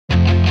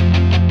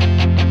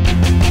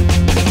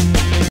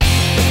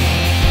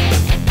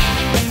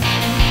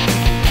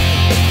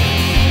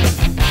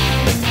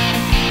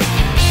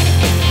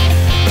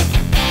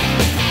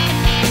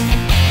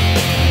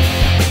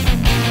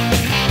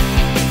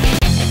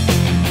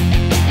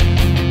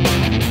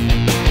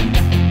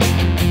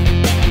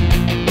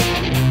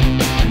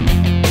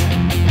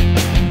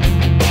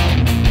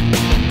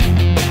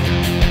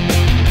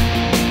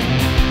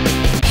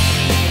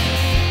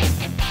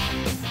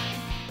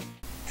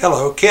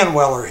Ken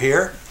Weller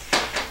here.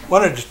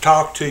 Wanted to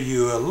talk to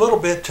you a little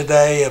bit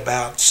today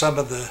about some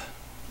of the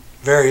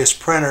various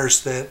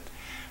printers that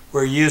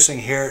we're using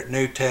here at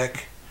New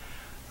Tech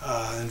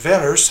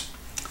Inventors.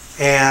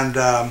 And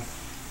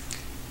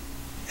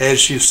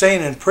as you've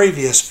seen in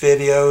previous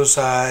videos,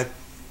 I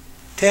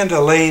tend to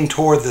lean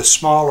toward the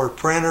smaller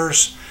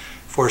printers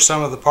for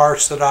some of the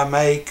parts that I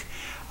make.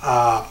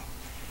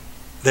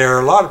 There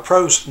are a lot of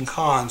pros and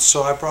cons,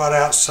 so I brought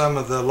out some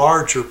of the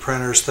larger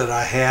printers that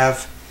I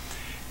have,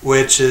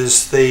 which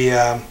is the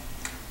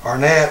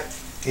ANET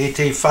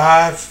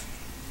ET5,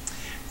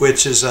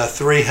 which is a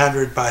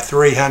 300 by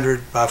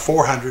 300 by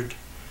 400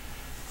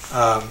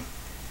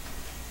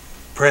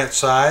 print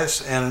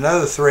size, and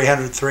another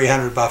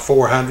 300 by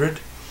 400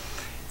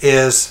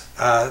 is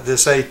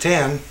this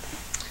A10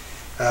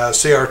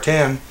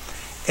 CR10.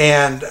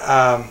 And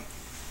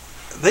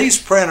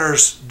these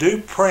printers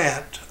do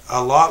print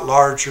a lot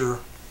larger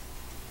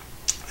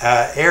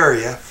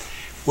area,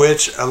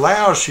 which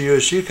allows you,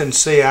 as you can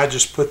see, I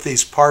just put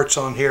these parts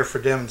on here for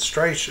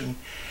demonstration,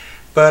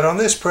 but on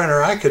this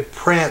printer I could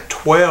print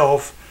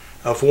 12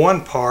 of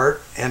one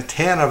part and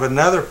 10 of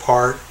another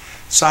part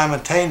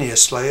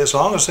simultaneously, as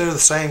long as they're the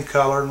same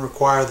color and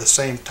require the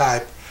same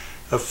type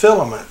of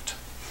filament.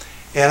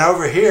 And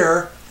over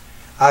here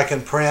I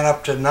can print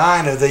up to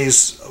 9 of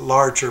these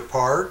larger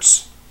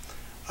parts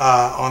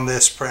on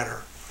this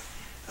printer.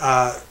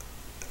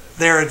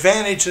 There are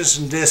advantages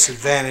and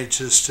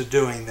disadvantages to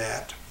doing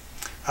that.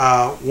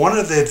 One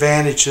of the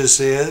advantages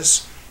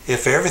is,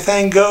 if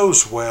everything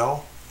goes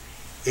well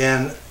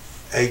in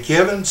a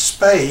given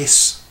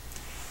space,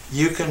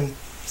 you can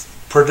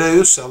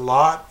produce a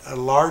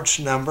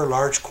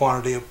large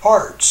quantity of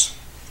parts.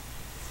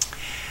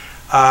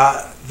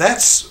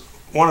 That's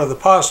one of the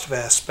positive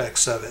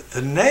aspects of it.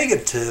 The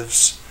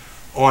negatives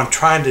on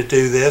trying to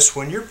do this,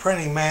 when you're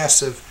printing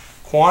massive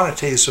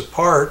quantities of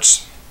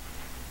parts,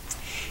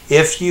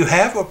 if you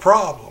have a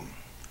problem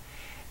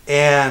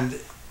and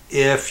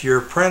if your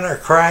printer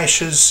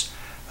crashes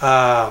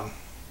and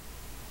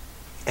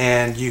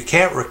you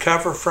can't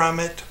recover from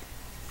it,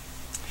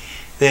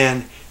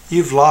 then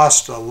you've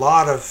lost a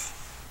lot of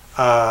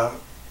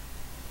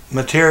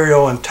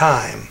material and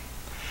time.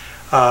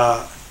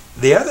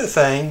 The other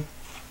thing,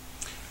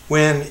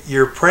 when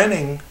you're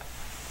printing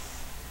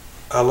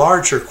a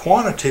larger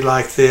quantity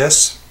like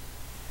this,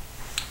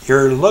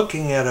 you're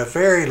looking at a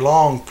very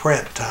long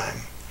print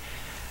time.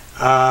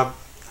 I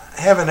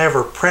haven't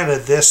ever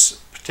printed this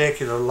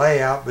particular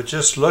layout, but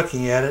just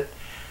looking at it,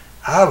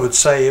 I would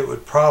say it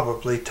would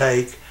probably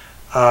take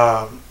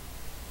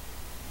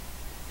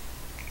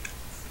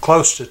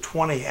close to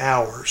 20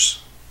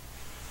 hours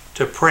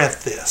to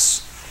print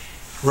this.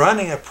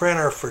 Running a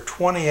printer for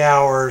 20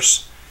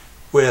 hours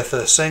with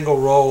a single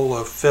roll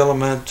of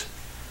filament,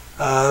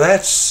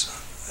 that's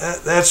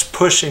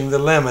pushing the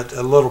limit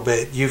a little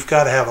bit. You've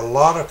got to have a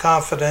lot of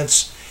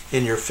confidence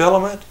in your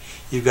filament.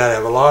 You've got to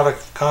have a lot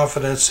of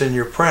confidence in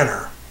your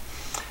printer.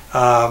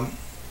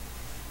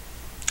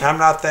 I'm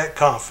not that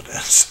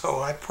confident, so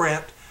I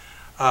print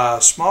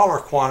smaller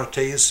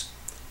quantities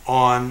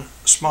on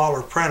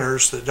smaller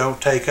printers that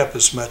don't take up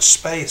as much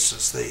space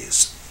as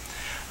these.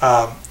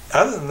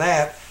 Other than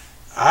that,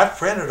 I've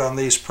printed on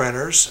these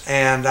printers,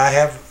 and I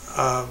have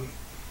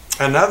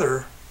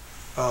another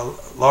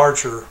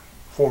larger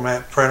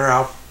format printer.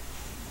 I'll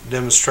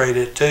demonstrate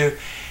it too,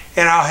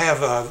 and I'll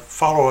have a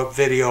follow-up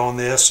video on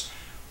this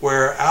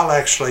where I'll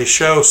actually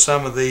show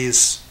some of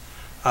these,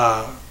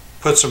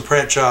 put some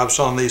print jobs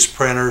on these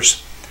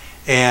printers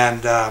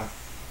and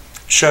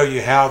show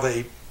you how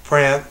they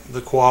print, the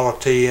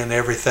quality and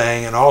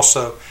everything, and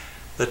also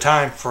the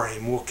time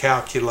frame. We'll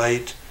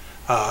calculate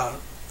how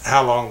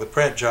long the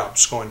print job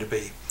is going to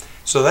be.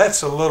 So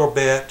that's a little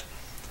bit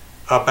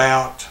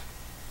about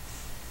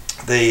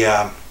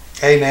the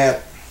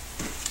ANET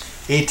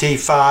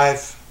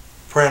ET5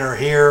 printer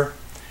here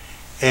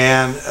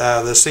and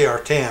the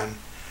CR10.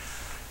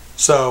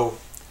 So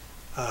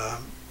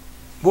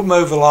we'll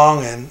move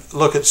along and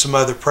look at some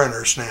other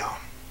printers now.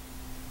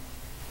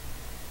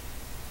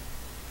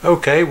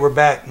 Okay, we're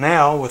back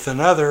now with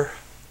another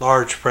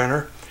large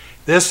printer.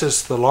 This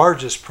is the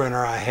largest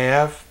printer I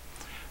have,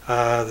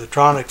 the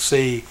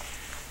TRONXY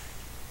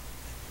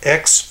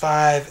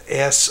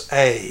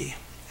X5SA.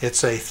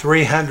 It's a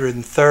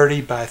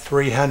 330 by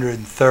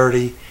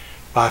 330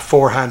 by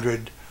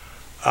 400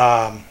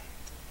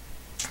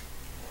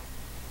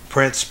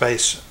 print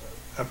space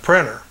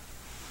printer.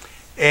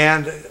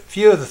 And a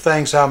few of the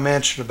things I'll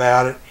mention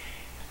about it,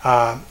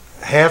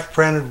 have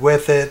printed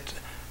with it.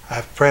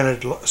 I've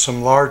printed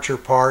some larger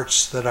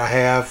parts that I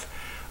have.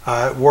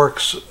 It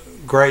works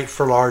great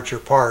for larger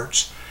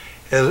parts.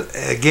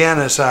 Again,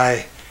 as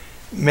I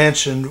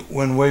mentioned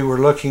when we were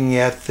looking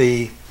at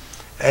the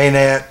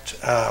ANET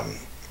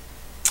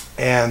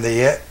and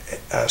the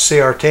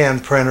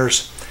CR10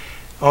 printers,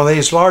 on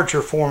these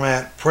larger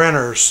format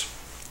printers,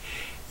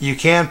 you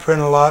can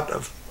print a lot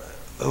of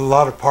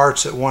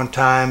parts at one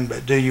time,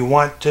 but do you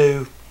want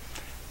to?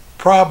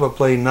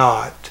 Probably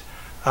not.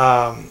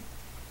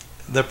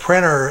 The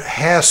printer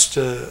has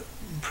to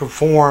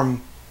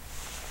perform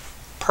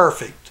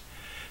perfect,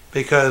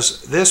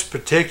 because these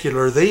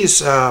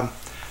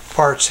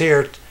parts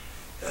here,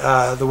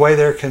 the way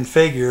they're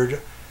configured,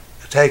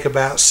 take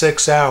about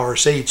 6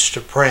 hours each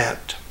to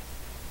print.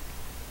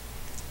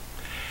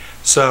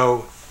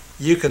 So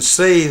you can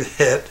see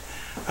that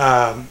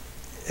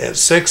at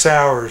 6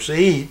 hours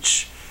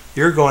each,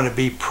 you're going to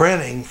be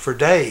printing for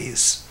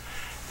days.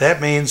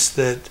 That means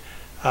that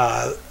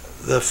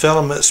the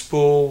filament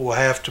spool will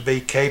have to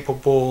be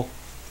capable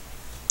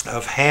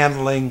of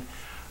handling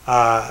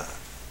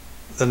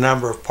the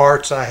number of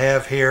parts I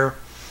have here.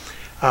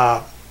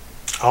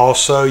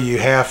 Also, you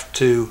have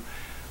to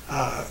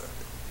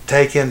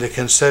take into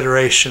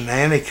consideration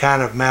any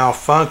kind of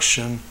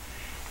malfunction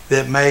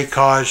that may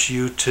cause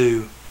you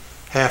to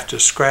have to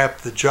scrap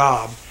the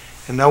job,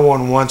 and no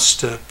one wants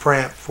to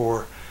print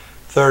for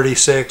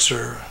 36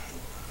 or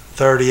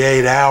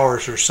 38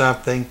 hours or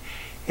something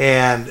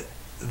and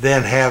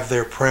then have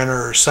their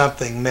printer or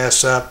something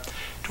mess up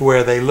to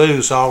where they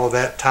lose all of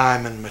that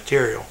time and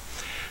material.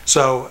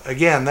 So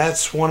again,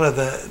 that's one of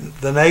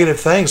the negative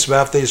things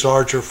about these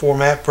larger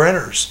format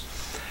printers.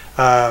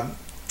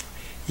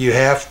 You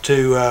have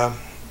to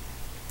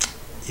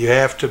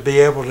be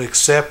able to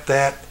accept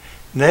that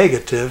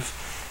negative,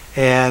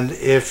 and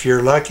if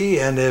you're lucky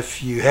and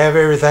if you have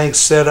everything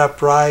set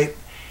up right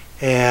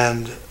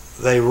and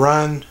they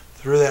run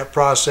through that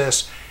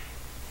process,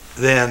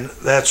 then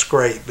that's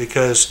great,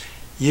 because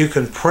you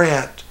can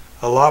print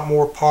a lot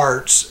more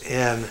parts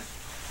in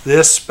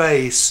this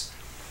space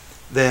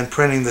than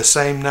printing the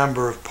same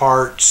number of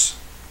parts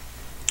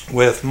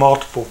with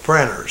multiple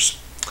printers.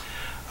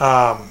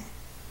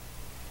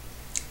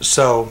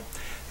 So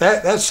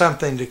that's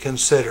something to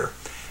consider.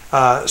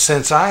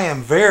 Since I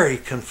am very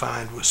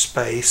confined with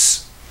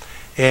space,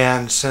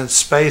 and since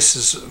space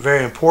is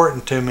very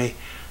important to me,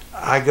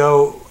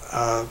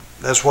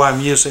 that's why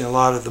I'm using a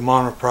lot of the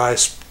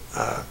monoprice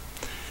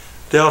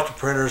Delta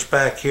printers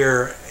back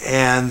here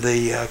and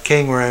the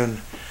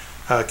KINGROON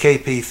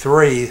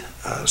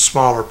KP3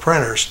 smaller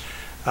printers.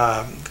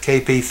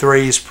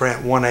 KP3s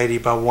print 180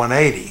 by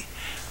 180,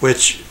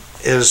 which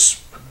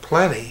is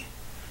plenty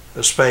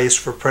of space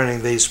for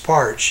printing these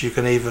parts. You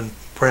can even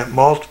print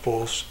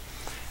multiples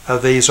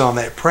of these on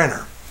that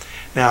printer.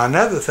 Now,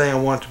 another thing I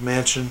want to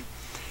mention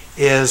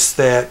is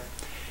that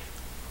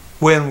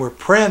when we're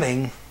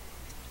printing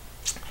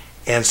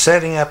and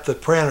setting up the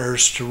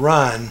printers to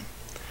run,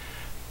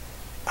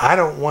 I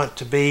don't want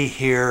to be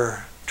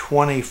here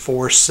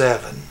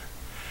 24/7.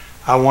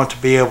 I want to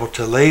be able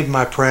to leave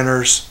my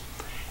printers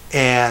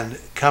and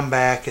come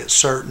back at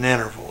certain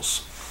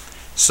intervals.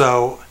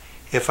 So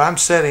if I'm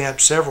setting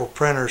up several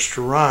printers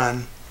to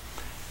run,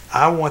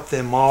 I want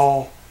them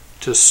all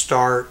to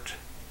start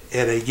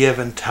at a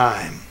given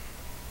time.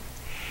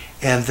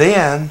 And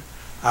then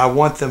I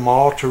want them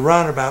all to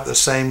run about the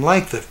same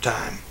length of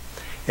time.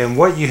 And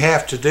what you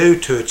have to do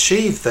to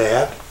achieve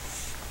that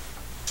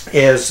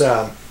is,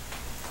 let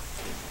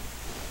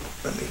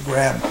me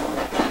grab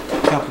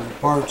a couple of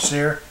parts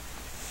here.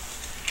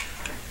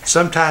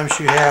 Sometimes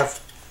you have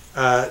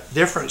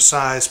different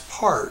size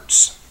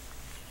parts,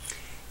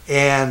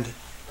 and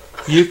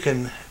you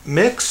can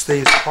mix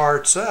these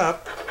parts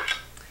up,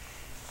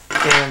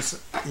 and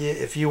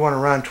if you want to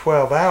run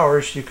 12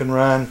 hours, you can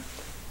run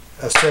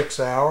a 6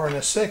 hour and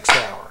a 6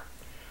 hour.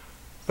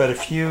 But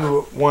if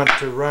you want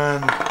to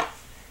run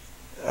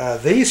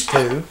these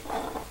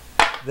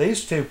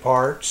two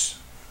parts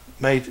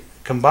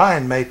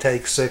combined may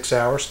take 6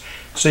 hours,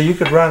 so you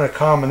could run a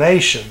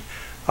combination.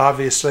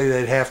 Obviously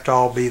they'd have to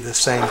all be the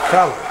same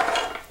color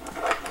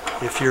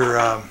if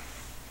you're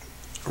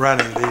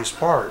running these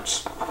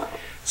parts.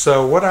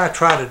 So what I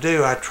try to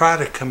do, I try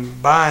to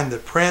combine the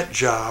print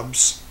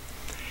jobs,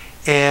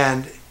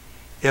 and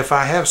if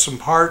I have some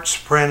parts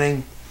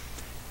printing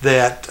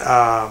that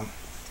are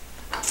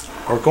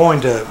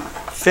going to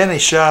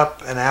finish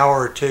up an hour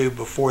or two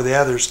before the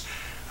others,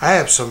 I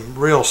have some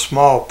real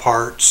small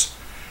parts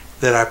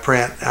that I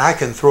print. I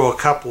can throw a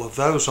couple of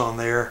those on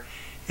there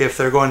if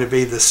they're going to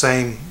be the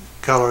same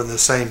color and the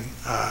same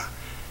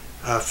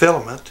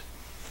filament,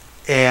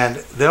 and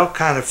they'll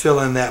kind of fill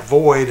in that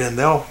void, and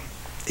they'll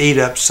eat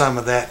up some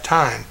of that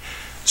time,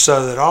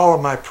 so that all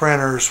of my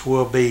printers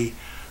will be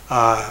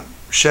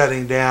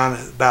shutting down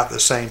at about the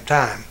same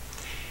time.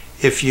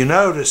 If you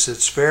notice,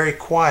 it's very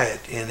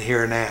quiet in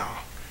here now.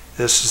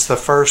 This is the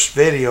first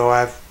video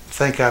I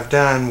think I've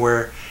done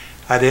where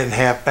I didn't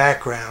have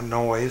background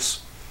noise,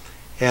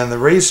 and the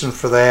reason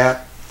for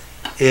that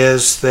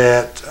is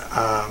that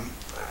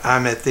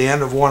I'm at the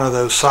end of one of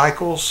those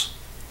cycles,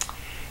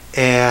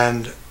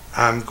 and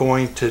I'm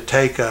going to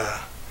take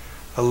a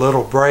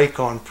little break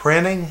on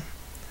printing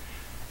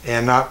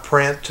and not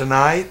print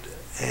tonight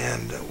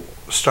and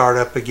start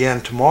up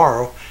again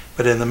tomorrow.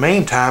 But in the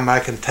meantime, I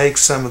can take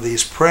some of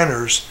these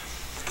printers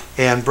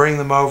and bring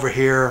them over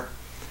here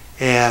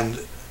and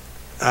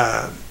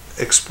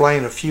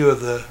explain a few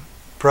of the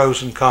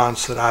pros and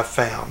cons that I've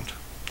found.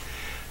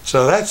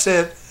 So that's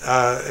it.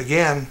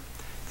 Again,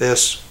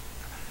 this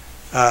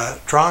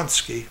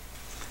TRONXY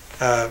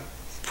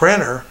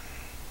printer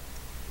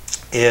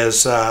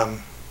is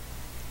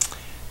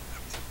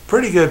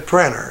pretty good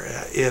printer.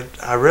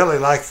 I really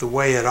like the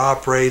way it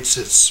operates.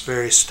 It's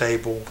very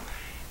stable,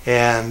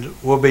 and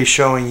we'll be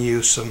showing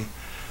you some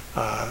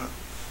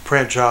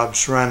print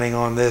jobs running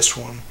on this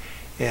one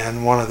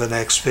in one of the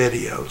next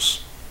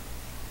videos.